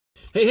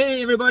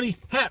Hey everybody,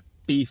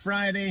 happy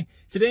Friday.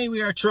 Today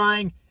we are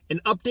trying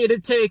an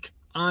updated take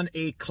on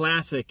a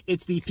classic.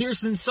 It's the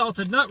Pearson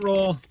salted nut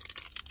roll,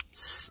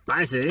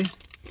 spicy,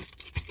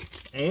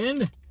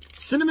 and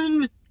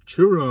cinnamon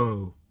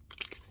churro.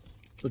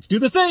 Let's do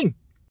the thing.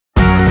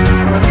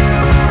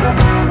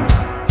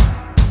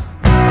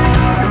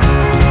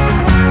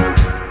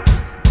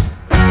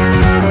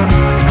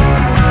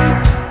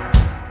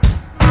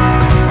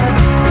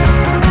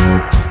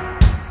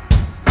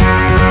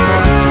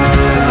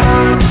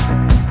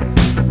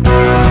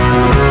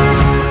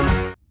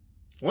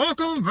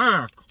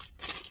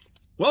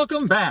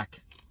 Welcome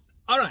back.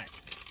 All right.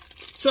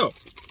 So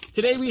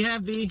today we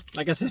have the,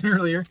 like I said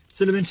earlier,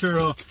 cinnamon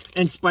churro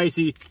and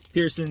spicy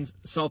Pearson's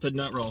salted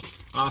nut roll.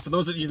 For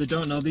those of you that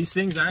don't know, these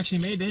things are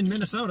actually made in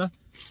Minnesota,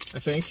 I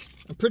think.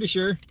 I'm pretty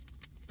sure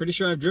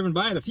I've driven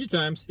by it a few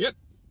times. Yep.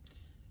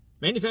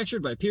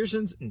 Manufactured by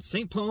Pearson's in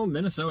St. Paul,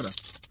 Minnesota.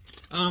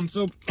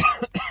 So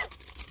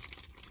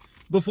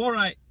before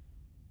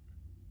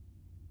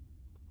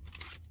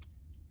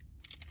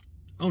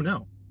oh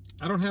no,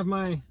 I don't have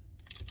my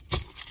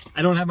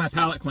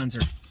palate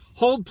cleanser.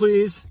 Hold,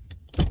 please.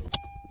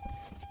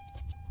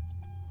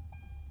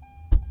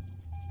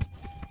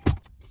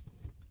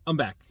 I'm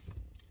back.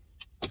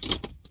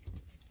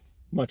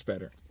 Much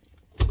better.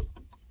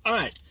 All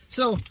right,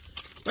 so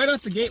right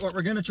off the gate, what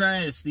we're gonna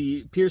try is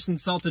the Pearson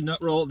salted nut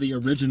roll, the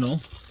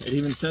original. It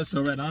even says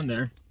so right on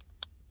there.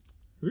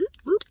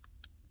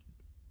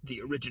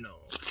 The original.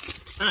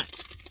 All right,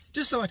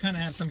 just so I kind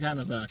of have some kind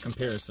of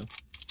comparison.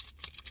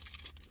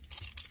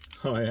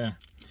 Oh yeah.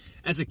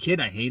 As a kid,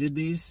 I hated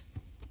these.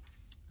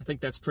 I think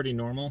that's pretty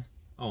normal.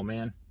 Oh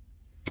man.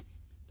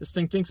 This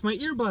thing thinks my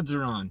earbuds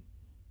are on.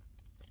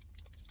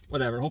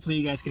 Whatever, hopefully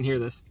you guys can hear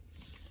this.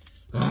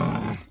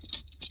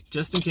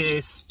 Just in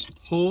case,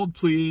 hold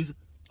please,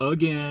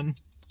 again.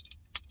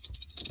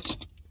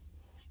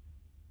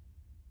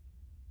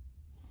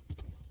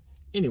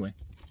 Anyway.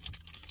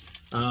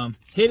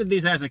 Hated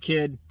these as a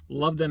kid,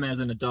 loved them as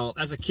an adult.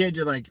 As a kid,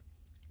 you're like,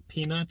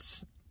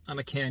 peanuts on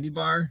a candy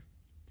bar?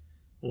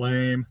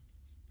 Lame.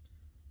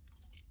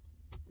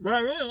 But I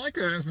really like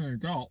it as an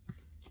adult.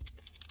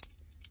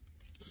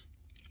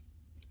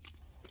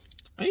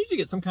 I need to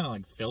get some kind of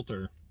like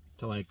filter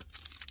to like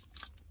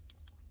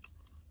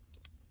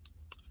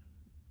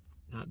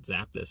not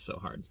zap this so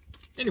hard.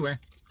 Anyway,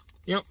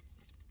 yep.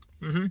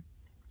 Caramely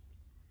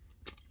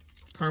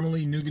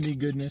nougaty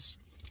goodness.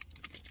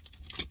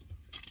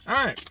 All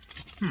right.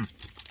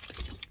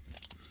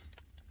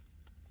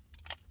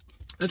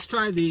 Let's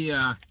try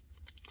the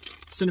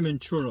cinnamon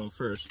churro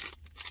first.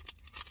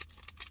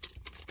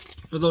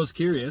 For those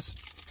curious,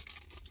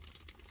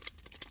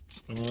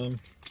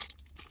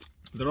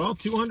 they're all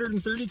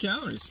 230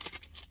 calories.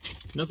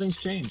 Nothing's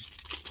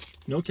changed.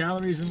 No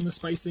calories in the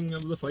spicing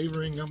of the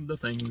flavoring of the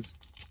things.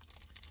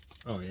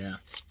 Oh yeah.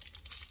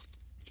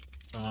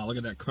 Oh, look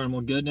at that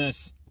caramel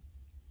goodness.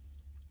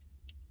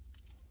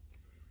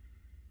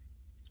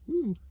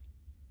 Woo.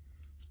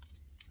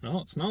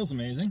 Well, it smells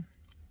amazing.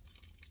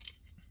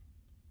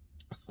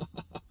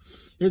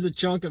 Here's a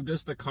chunk of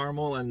just the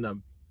caramel and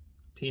the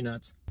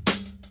peanuts.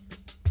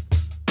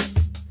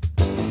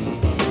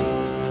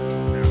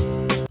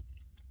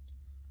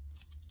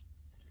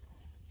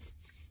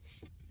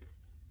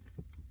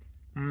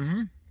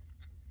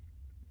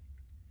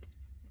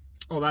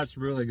 Oh, that's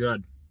really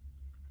good.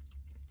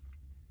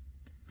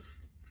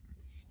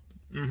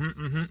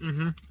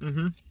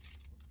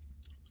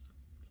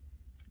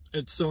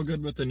 It's so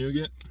good with the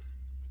nougat.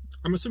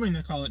 I'm assuming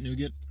they call it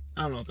nougat.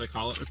 I don't know what they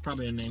call it. There's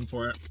probably a name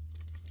for it.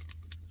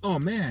 Oh,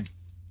 man.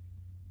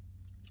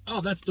 Oh,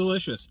 that's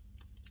delicious.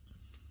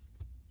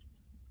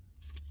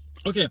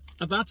 Okay,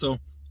 I thought so.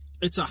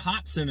 It's a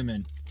hot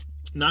cinnamon.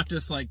 Not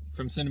just like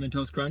from Cinnamon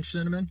Toast Crunch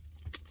cinnamon.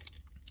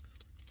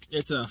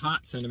 It's a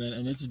hot cinnamon,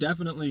 and it's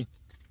definitely...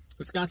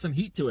 It's got some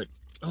heat to it.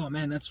 Oh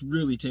man, that's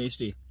really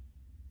tasty.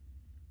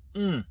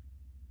 Wow.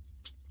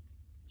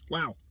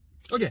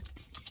 Okay.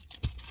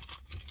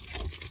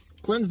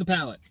 Cleanse the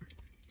palate.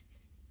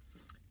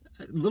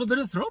 A little bit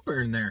of throat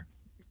burn there.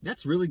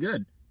 That's really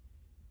good.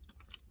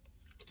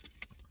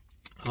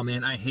 Oh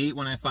man, I hate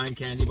when I find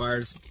candy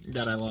bars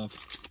that I love.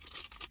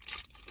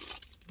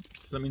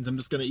 So that means I'm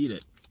just gonna eat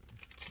it.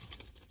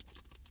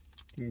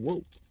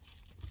 Whoa.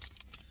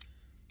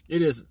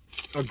 It is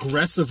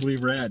aggressively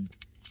red.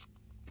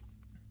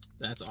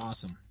 That's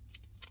awesome.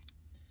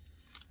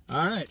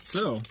 All right,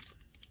 so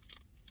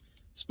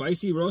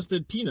spicy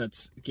roasted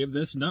peanuts give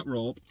this nut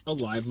roll a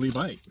lively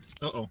bite.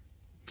 Uh-oh.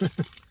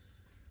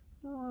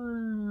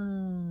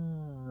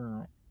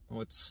 Oh,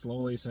 it's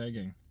slowly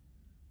sagging.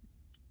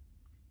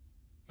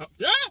 Oh,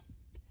 ah!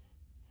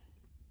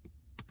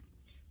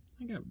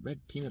 I got red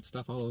peanut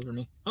stuff all over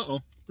me.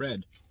 Uh-oh,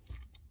 red.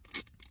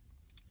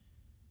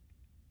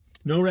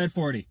 No red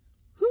 40.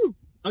 Whew.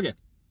 Okay,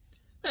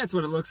 that's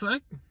what it looks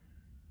like.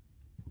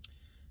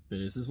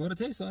 This is what it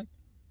tastes like.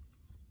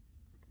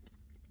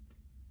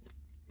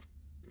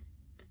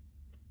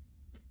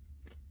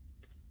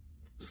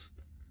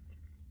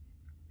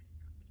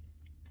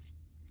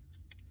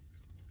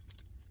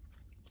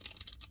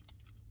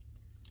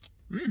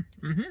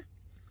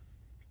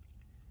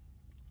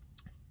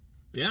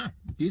 Yeah,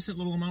 decent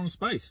little amount of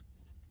spice.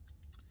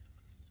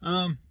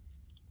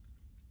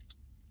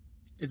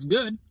 It's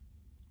good.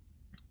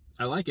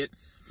 I like it.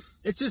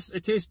 It's just,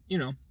 it tastes, you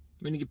know,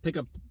 when you pick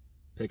a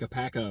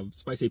pack of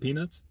spicy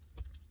peanuts.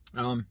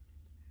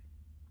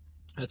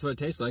 That's what it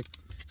tastes like.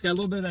 It's got a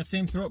little bit of that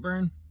same throat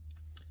burn,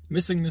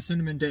 missing the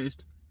cinnamon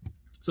taste.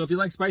 So if you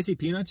like spicy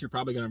peanuts, you're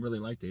probably going to really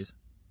like these.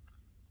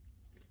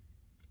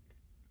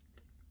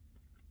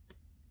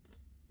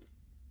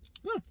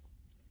 Yeah.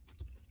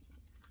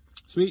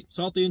 Sweet,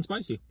 salty, and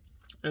spicy.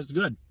 It's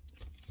good.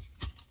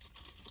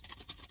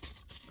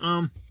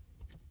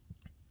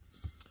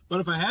 But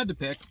if I had to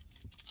pick,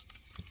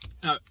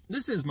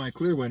 this is my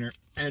clear winner,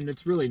 and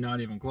it's really not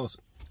even close.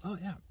 Oh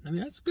yeah, I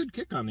mean, that's a good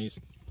kick on these.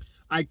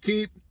 I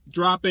keep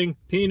dropping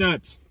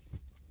peanuts.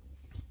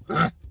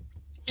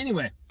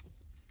 Anyway,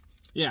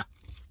 yeah,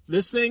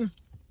 this thing,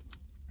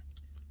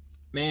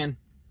 man,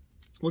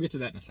 we'll get to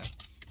that in a sec.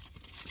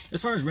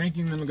 As far as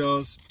ranking them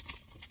goes,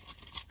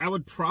 I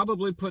would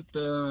probably put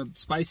the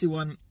spicy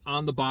one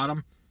on the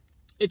bottom.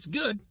 It's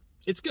good.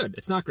 It's good.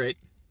 It's not great.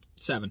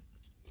 7.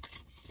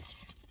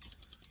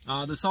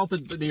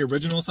 The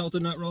original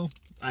salted nut roll,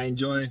 I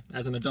enjoy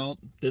as an adult,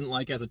 didn't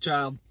like as a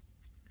child.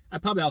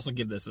 I'd probably also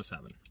give this a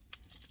 7.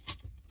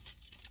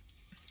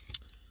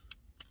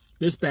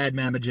 This bad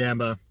mamma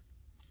jamba,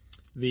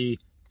 the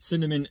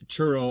cinnamon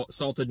churro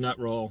salted nut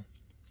roll,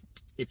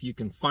 if you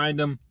can find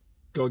them,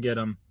 go get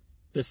them.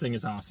 This thing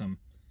is awesome.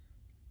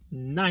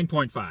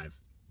 9.5.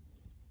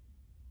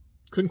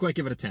 Couldn't quite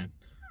give it a 10.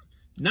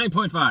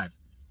 9.5.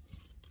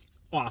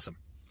 Awesome.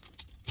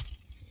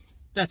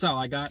 That's all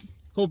I got.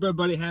 Hope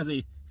everybody has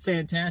a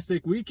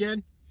fantastic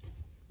weekend.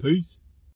 Peace.